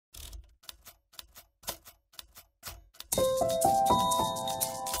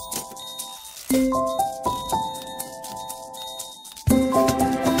Estamos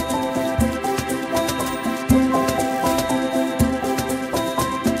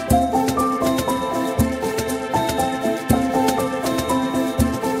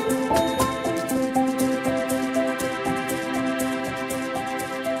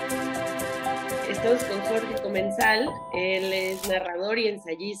con Jorge Comensal. Él es narrador y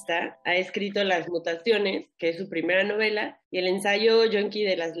ensayista. Ha escrito Las Mutaciones, que es su primera novela, y el ensayo Yonki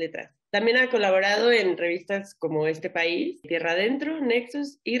de las Letras. También ha colaborado en revistas como Este País, Tierra Adentro,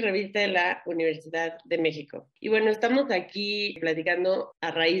 Nexus y Revista de la Universidad de México. Y bueno, estamos aquí platicando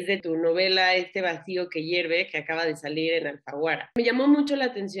a raíz de tu novela Este, vacío, que hierve, que acaba de salir en Alfaguara. Me llamó mucho la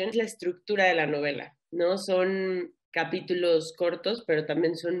atención la estructura de la novela, ¿no? Son capítulos cortos, pero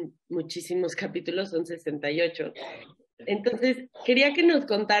también son muchísimos capítulos, son 68. Entonces, quería que nos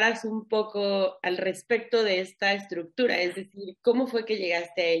contaras un poco al respecto de esta estructura, es decir, cómo fue que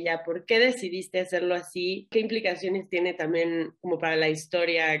llegaste a ella, por qué decidiste hacerlo así, qué implicaciones tiene también como para la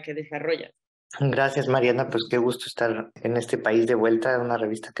historia que desarrollas. Gracias, Mariana, pues qué gusto estar en este país de vuelta, una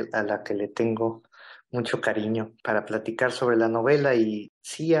revista a la que le tengo mucho cariño para platicar sobre la novela. Y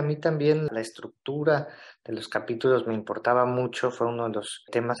sí, a mí también la estructura de los capítulos me importaba mucho, fue uno de los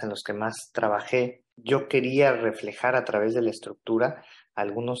temas en los que más trabajé. Yo quería reflejar a través de la estructura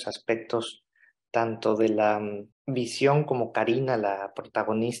algunos aspectos tanto de la visión como Karina, la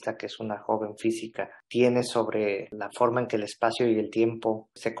protagonista, que es una joven física, tiene sobre la forma en que el espacio y el tiempo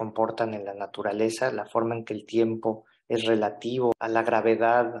se comportan en la naturaleza, la forma en que el tiempo es relativo a la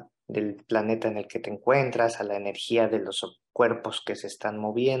gravedad del planeta en el que te encuentras, a la energía de los cuerpos que se están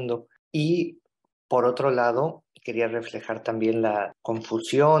moviendo. Y por otro lado, quería reflejar también la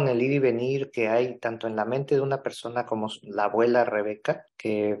confusión, el ir y venir que hay tanto en la mente de una persona como la abuela Rebeca,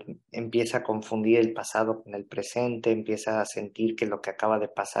 que empieza a confundir el pasado con el presente, empieza a sentir que lo que acaba de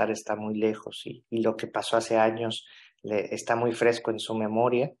pasar está muy lejos y lo que pasó hace años está muy fresco en su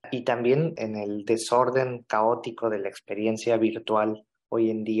memoria, y también en el desorden caótico de la experiencia virtual hoy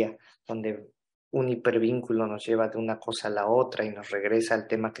en día, donde un hipervínculo nos lleva de una cosa a la otra y nos regresa al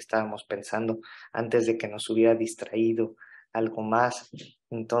tema que estábamos pensando antes de que nos hubiera distraído algo más.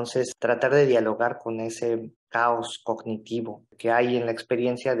 Entonces, tratar de dialogar con ese caos cognitivo que hay en la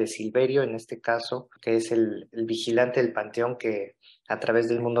experiencia de Silverio, en este caso, que es el vigilante del panteón que a través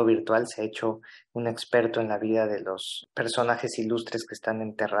del mundo virtual se ha hecho un experto en la vida de los personajes ilustres que están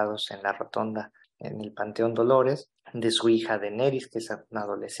enterrados en la rotonda en el Panteón Dolores, de su hija Daenerys, que es una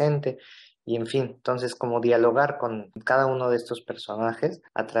adolescente, y en fin, entonces como dialogar con cada uno de estos personajes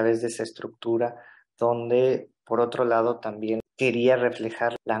a través de esa estructura donde, por otro lado, también quería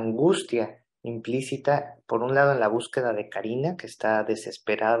reflejar la angustia implícita, por un lado en la búsqueda de Karina, que está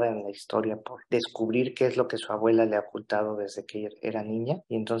desesperada en la historia por descubrir qué es lo que su abuela le ha ocultado desde que era niña,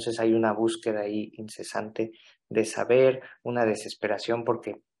 y entonces hay una búsqueda ahí incesante de saber, una desesperación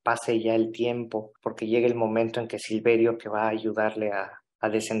porque pase ya el tiempo, porque llegue el momento en que Silverio, que va a ayudarle a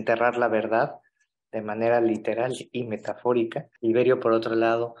desenterrar la verdad de manera literal y metafórica. Silverio, por otro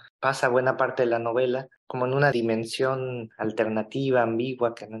lado, pasa buena parte de la novela como en una dimensión alternativa,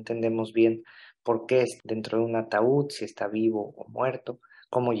 ambigua, que no entendemos bien por qué es dentro de un ataúd, si está vivo o muerto,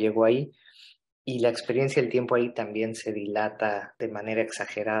 cómo llegó ahí. Y la experiencia del tiempo ahí también se dilata de manera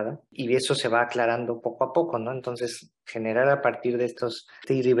exagerada y eso se va aclarando poco a poco, ¿no? Entonces, generar a partir de estos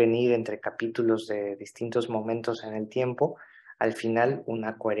ir y venir entre capítulos de distintos momentos en el tiempo, al final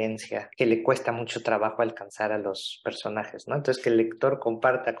una coherencia que le cuesta mucho trabajo alcanzar a los personajes, ¿no? Entonces, que el lector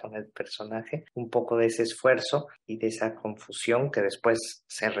comparta con el personaje un poco de ese esfuerzo y de esa confusión que después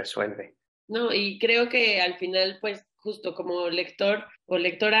se resuelve. No, y creo que al final, pues, justo como lector o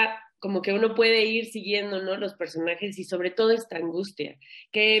lectora, como que uno puede ir siguiendo, ¿no? Los personajes y sobre todo esta angustia,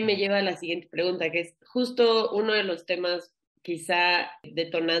 que me lleva a la siguiente pregunta, que es justo uno de los temas quizá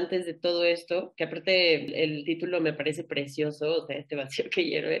detonantes de todo esto, que aparte el título me parece precioso, o sea, este vacío que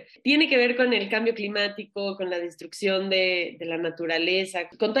hierve, tiene que ver con el cambio climático, con la destrucción de la naturaleza,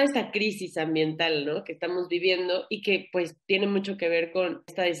 con toda esta crisis ambiental, ¿no? Que estamos viviendo y que pues tiene mucho que ver con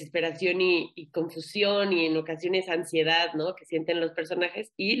esta desesperación y confusión y en ocasiones ansiedad, ¿no? Que sienten los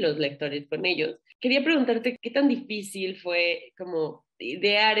personajes y los lectores con ellos. Quería preguntarte qué tan difícil fue como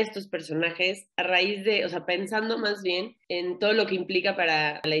idear estos personajes a raíz de, o sea, pensando más bien en todo lo que implica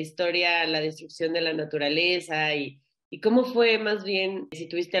para la historia, la destrucción de la naturaleza y cómo fue más bien, si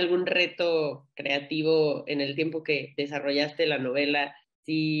tuviste algún reto creativo en el tiempo que desarrollaste la novela,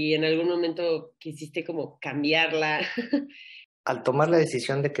 si en algún momento quisiste como cambiarla. Al tomar la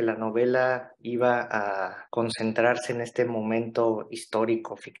decisión de que la novela iba a concentrarse en este momento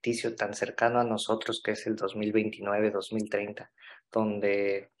histórico, ficticio, tan cercano a nosotros, que es el 2029-2030,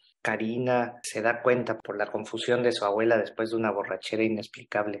 donde Karina se da cuenta por la confusión de su abuela después de una borrachera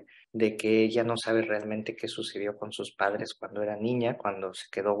inexplicable de que ella no sabe realmente qué sucedió con sus padres cuando era niña, cuando se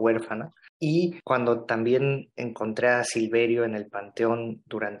quedó huérfana. Y cuando también encontré a Silverio en el panteón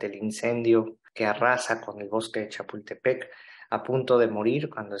durante el incendio que arrasa con el bosque de Chapultepec, a punto de morir,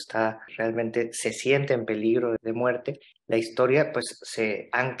 cuando está realmente se siente en peligro de muerte, la historia pues se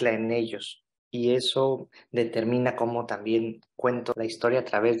ancla en ellos. Y eso determina cómo también cuento la historia a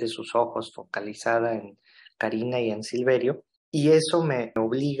través de sus ojos, focalizada en Karina y en Silverio, y eso me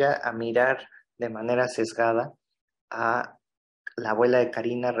obliga a mirar de manera sesgada a la abuela de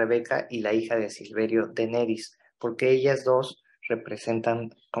Karina, Rebeca, y la hija de Silverio, Daenerys, porque ellas dos representan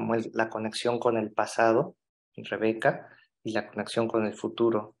como la conexión con el pasado, Rebeca, y la conexión con el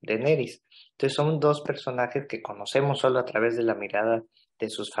futuro, Daenerys. Entonces son dos personajes que conocemos solo a través de la mirada de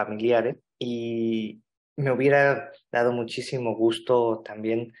sus familiares, y me hubiera dado muchísimo gusto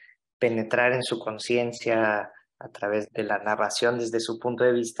también penetrar en su conciencia a través de la narración desde su punto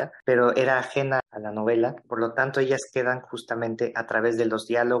de vista, pero era ajena a la novela, por lo tanto ellas quedan justamente a través de los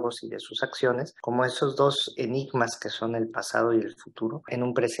diálogos y de sus acciones como esos dos enigmas que son el pasado y el futuro en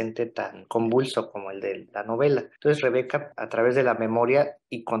un presente tan convulso como el de la novela. Entonces Rebeca, a través de la memoria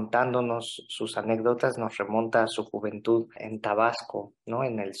y contándonos sus anécdotas, nos remonta a su juventud en Tabasco, ¿no?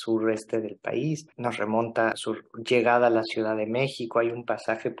 En el sureste del país, nos remonta a su llegada a la Ciudad de México. Hay un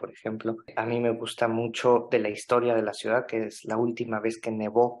pasaje, por ejemplo, a mí me gusta mucho de la historia de la ciudad, que es la última vez que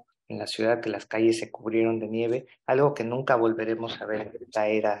nevó en la ciudad, que las calles se cubrieron de nieve, algo que nunca volveremos a ver en esta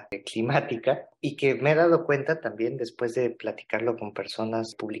era climática, y que me he dado cuenta también después de platicarlo con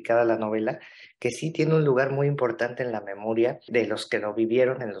personas publicada la novela, que sí tiene un lugar muy importante en la memoria de los que lo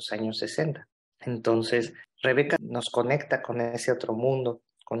vivieron en los años 60. Entonces, Rebeca nos conecta con ese otro mundo,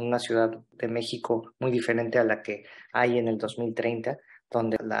 con una ciudad de México muy diferente a la que hay en el 2030,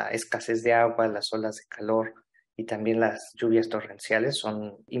 donde la escasez de agua, las olas de calor y también las lluvias torrenciales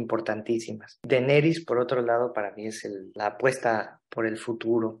son importantísimas. Daenerys, por otro lado, para mí es la apuesta por el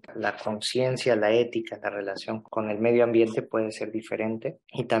futuro, la conciencia, la ética, la relación con el medio ambiente puede ser diferente,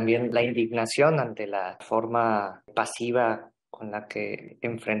 y también la indignación ante la forma pasiva con la que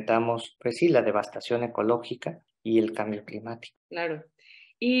enfrentamos, pues sí, la devastación ecológica y el cambio climático. Claro.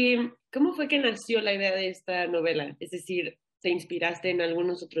 ¿Y cómo fue que nació la idea de esta novela? Es decir, ¿te inspiraste en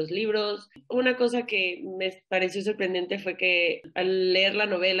algunos otros libros? Una cosa que me pareció sorprendente fue que al leer la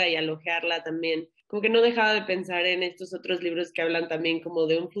novela y al hojearla también, como que no dejaba de pensar en estos otros libros que hablan también como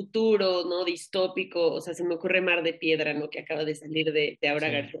de un futuro, ¿no? Distópico. O sea, se me ocurre Mar de Piedra, ¿no? Que acaba de salir de Aura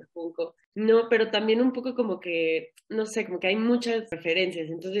Sí. García Junco. No, pero también un poco como que, no sé, como que hay muchas referencias.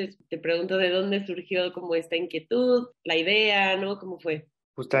 Entonces te pregunto de dónde surgió como esta inquietud, la idea, ¿no? ¿Cómo fue?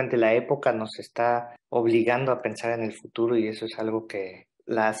 Justamente la época nos está obligando a pensar en el futuro, y eso es algo que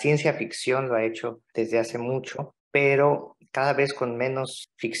la ciencia ficción lo ha hecho desde hace mucho, pero cada vez con menos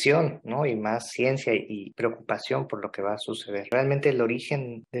ficción, ¿no? Y más ciencia y preocupación por lo que va a suceder. Realmente el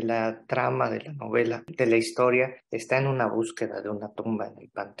origen de la trama, de la novela, de la historia, está en una búsqueda de una tumba en el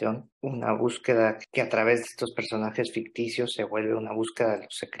panteón, una búsqueda que a través de estos personajes ficticios se vuelve una búsqueda de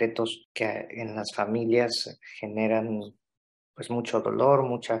los secretos que en las familias generan pues mucho dolor,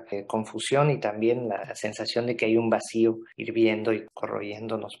 mucha confusión, y también la sensación de que hay un vacío hirviendo y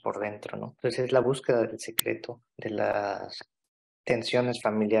corroyéndonos por dentro, ¿no? Entonces es la búsqueda del secreto, de las tensiones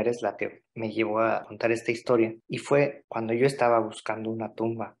familiares la que me llevó a contar esta historia. Y fue cuando yo estaba buscando una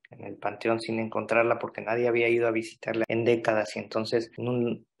tumba en el panteón sin encontrarla, porque nadie había ido a visitarla en décadas, y entonces en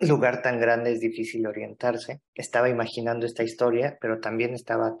un lugar tan grande es difícil orientarse. Estaba imaginando esta historia, pero también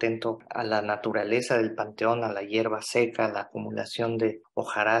estaba atento a la naturaleza del panteón, a la hierba seca, a la acumulación de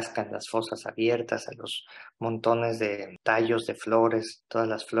hojarasca en las fosas abiertas, a los montones de tallos de flores, todas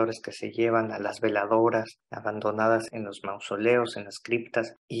las flores que se llevan, a las veladoras abandonadas en los mausoleos, en las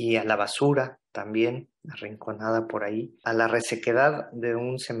criptas, y a la basura también arrinconada por ahí, a la resequedad de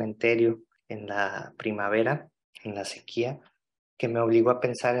un cementerio en la primavera, en la sequía, que me obligó a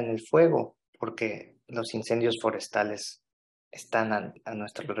pensar en el fuego, porque los incendios forestales están a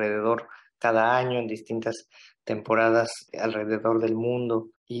nuestro alrededor cada año en distintas temporadas alrededor del mundo.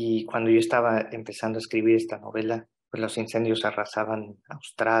 Y cuando yo estaba empezando a escribir esta novela, pues los incendios arrasaban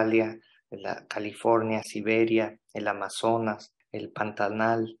Australia, la California, Siberia, el Amazonas, el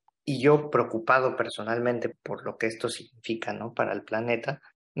Pantanal. Y yo, preocupado personalmente por lo que esto significa, ¿no? Para el planeta,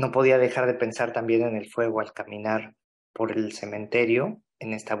 no podía dejar de pensar también en el fuego al caminar por el cementerio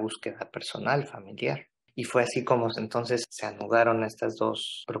en esta búsqueda personal, familiar. Y fue así como entonces se anudaron estas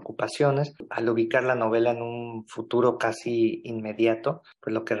dos preocupaciones. Al ubicar la novela en un futuro casi inmediato,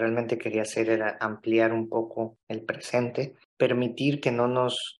 pues lo que realmente quería hacer era ampliar un poco el presente, permitir que no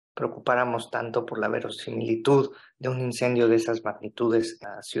nos preocupáramos tanto por la verosimilitud de un incendio de esas magnitudes en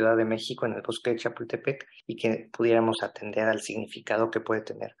la Ciudad de México, en el bosque de Chapultepec, y que pudiéramos atender al significado que puede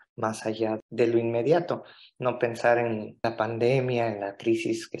tener más allá de lo inmediato. No pensar en la pandemia, en la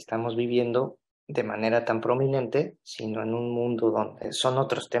crisis que estamos viviendo de manera tan prominente, sino en un mundo donde son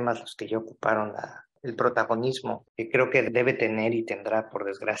otros temas los que ya ocuparon el protagonismo que creo que debe tener y tendrá, por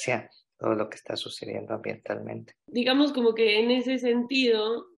desgracia, todo lo que está sucediendo ambientalmente. Digamos como que en ese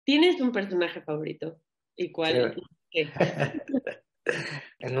sentido, ¿tienes un personaje favorito? ¿Y Sí. cuál? ¿Qué?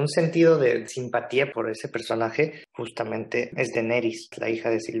 En un sentido de simpatía por ese personaje, justamente es Daenerys, la hija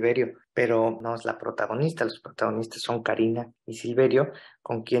de Silverio, pero no es la protagonista. Los protagonistas son Karina y Silverio,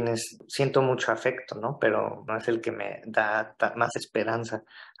 con quienes siento mucho afecto, ¿no? Pero no es el que me da más esperanza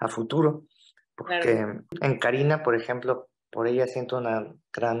a futuro, Claro. porque en Karina, por ejemplo, por ella siento una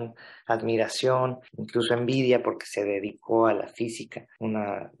gran admiración, incluso envidia, porque se dedicó a la física,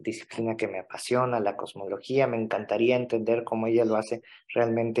 una disciplina que me apasiona, la cosmología. Me encantaría entender cómo ella lo hace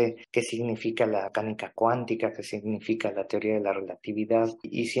realmente, qué significa la mecánica cuántica, qué significa la teoría de la relatividad,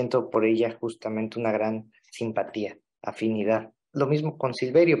 y siento por ella justamente una gran simpatía, afinidad. Lo mismo con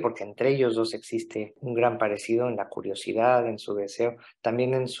Silverio, porque entre ellos dos existe un gran parecido en la curiosidad, en su deseo,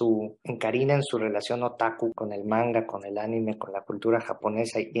 también en Karina, en su relación otaku con el manga, con el anime, con la cultura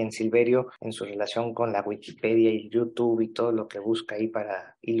japonesa, y en Silverio, en su relación con la Wikipedia y YouTube y todo lo que busca ahí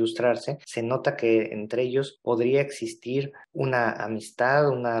para ilustrarse. Se nota que entre ellos podría existir una amistad,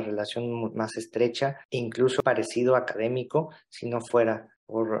 una relación más estrecha, incluso parecido académico, si no fuera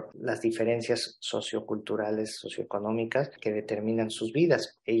por las diferencias socioculturales, socioeconómicas que determinan sus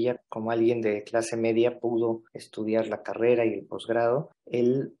vidas. Ella, como alguien de clase media, pudo estudiar la carrera y el posgrado.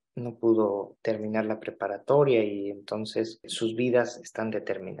 Él no pudo terminar la preparatoria, y entonces sus vidas están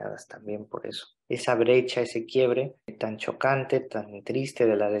determinadas también por eso. Esa brecha, ese quiebre tan chocante, tan triste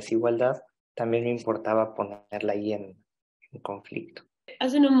de la desigualdad, también me importaba ponerla ahí en conflicto.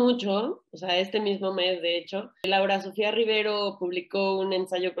 Hace no mucho, o sea, este mismo mes, de hecho, Laura Sofía Rivero publicó un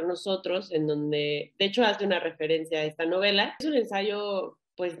ensayo con nosotros en donde, de hecho, hace una referencia a esta novela. Es un ensayo,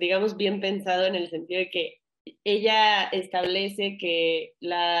 pues, digamos, bien pensado en el sentido de que ella establece que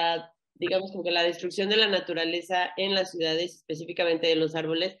digamos, como que la destrucción de la naturaleza en las ciudades, específicamente de los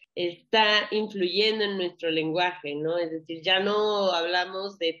árboles, está influyendo en nuestro lenguaje, ¿no? Es decir, ya no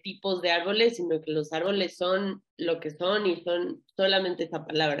hablamos de tipos de árboles, sino que los árboles son lo que son y son solamente esa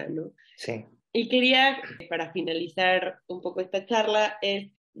palabra, ¿no? Sí. Y quería, para finalizar un poco esta charla,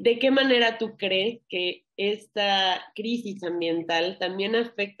 es ¿de qué manera tú crees que esta crisis ambiental también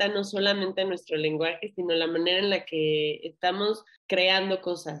afecta no solamente a nuestro lenguaje, sino la manera en la que estamos creando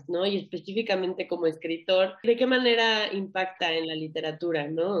cosas, ¿no? Y específicamente como escritor, ¿de qué manera impacta en la literatura,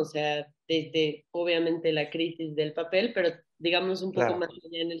 ¿no? O sea, desde obviamente la crisis del papel, pero digamos un poco Claro. más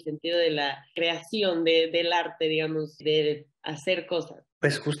allá en el sentido de la creación del arte, digamos, de hacer cosas.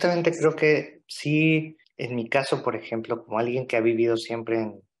 Pues justamente creo que sí, en mi caso, por ejemplo, como alguien que ha vivido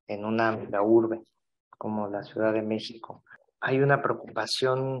siempre en una megaurbe como la Ciudad de México, hay una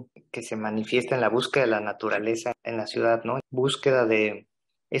preocupación que se manifiesta en la búsqueda de la naturaleza en la ciudad, ¿no? Búsqueda de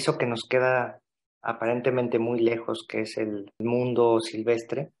eso que nos queda aparentemente muy lejos, que es el mundo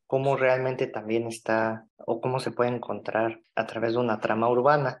silvestre, cómo realmente también está o cómo se puede encontrar a través de una trama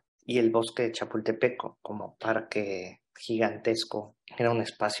urbana. Y el bosque de Chapultepec como parque gigantesco era un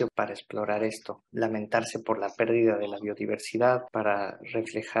espacio para explorar esto, lamentarse por la pérdida de la biodiversidad, para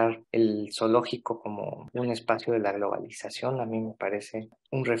reflejar el zoológico como un espacio de la globalización. A mí me parece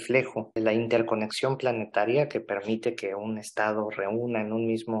un reflejo de la interconexión planetaria que permite que un estado reúna en un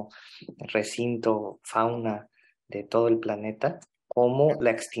mismo recinto fauna de todo el planeta, como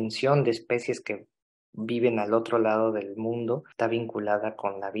la extinción de especies que viven al otro lado del mundo está vinculada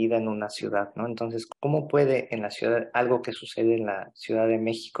con la vida en una ciudad, ¿no? Entonces, ¿cómo puede en la ciudad, algo que sucede en la Ciudad de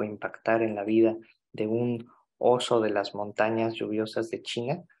México, impactar en la vida de un oso de las montañas lluviosas de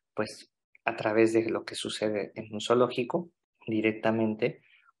China? Pues a través de lo que sucede en un zoológico directamente,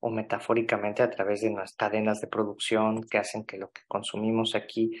 o metafóricamente a través de nuestras cadenas de producción que hacen que lo que consumimos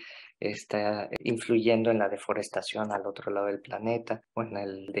aquí está influyendo en la deforestación al otro lado del planeta o en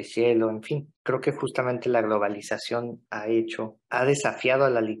el deshielo, en fin. Creo que justamente la globalización ha desafiado a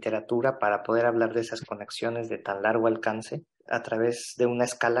la literatura para poder hablar de esas conexiones de tan largo alcance a través de una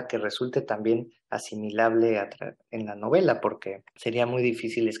escala que resulte también asimilable en la novela, porque sería muy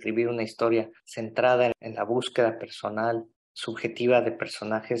difícil escribir una historia centrada en la búsqueda personal, subjetiva de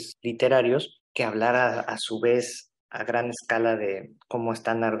personajes literarios, que hablara a su vez a gran escala de cómo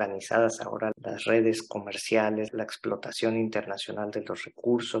están organizadas ahora las redes comerciales, la explotación internacional de los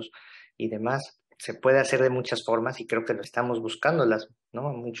recursos y demás. Se puede hacer de muchas formas y creo que lo estamos buscando. Las ¿no?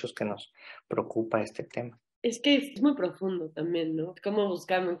 A muchos que nos preocupa este tema. Es que es muy profundo también, ¿no? Cómo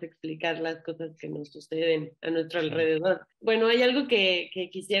buscamos explicar las cosas que nos suceden a nuestro Sí. alrededor. Bueno, ¿hay algo que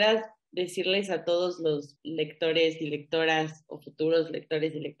quisieras decirles a todos los lectores y lectoras o futuros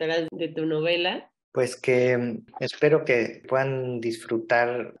lectores y lectoras de tu novela? Pues que espero que puedan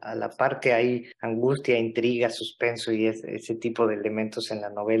disfrutar a la par que hay angustia, intriga, suspenso y ese tipo de elementos en la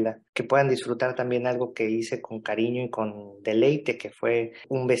novela, que puedan disfrutar también algo que hice con cariño y con deleite, que fue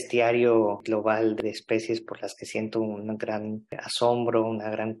un bestiario global de especies por las que siento un gran asombro, una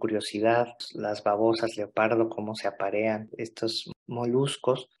gran curiosidad, las babosas leopardo, cómo se aparean, estos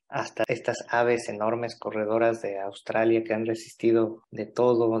moluscos, hasta estas aves enormes corredoras de Australia que han resistido de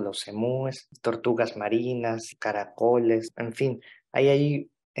todo, los emúes, tortugas marinas, caracoles, en fin, hay ahí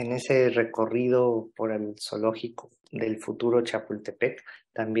en ese recorrido por el zoológico del futuro Chapultepec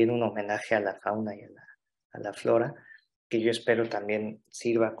también un homenaje a la fauna y a la flora, que yo espero también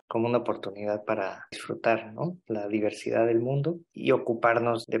sirva como una oportunidad para disfrutar, ¿no?, la diversidad del mundo y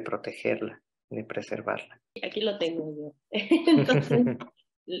ocuparnos de protegerla, de preservarla. Aquí lo tengo yo. Entonces,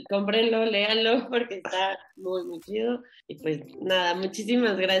 cómprenlo, léanlo porque está muy, muy chido. Y pues nada,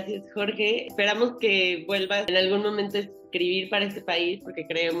 muchísimas gracias, Jorge. Esperamos que vuelvas en algún momento a escribir para este país porque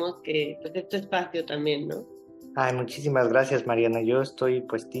creemos que pues, es tu espacio también, ¿no? Ay, muchísimas gracias, Mariana. Yo estoy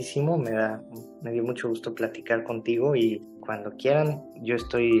puestísimo, me dio mucho gusto platicar contigo y cuando quieran, yo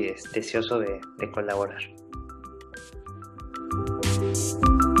estoy deseoso de colaborar.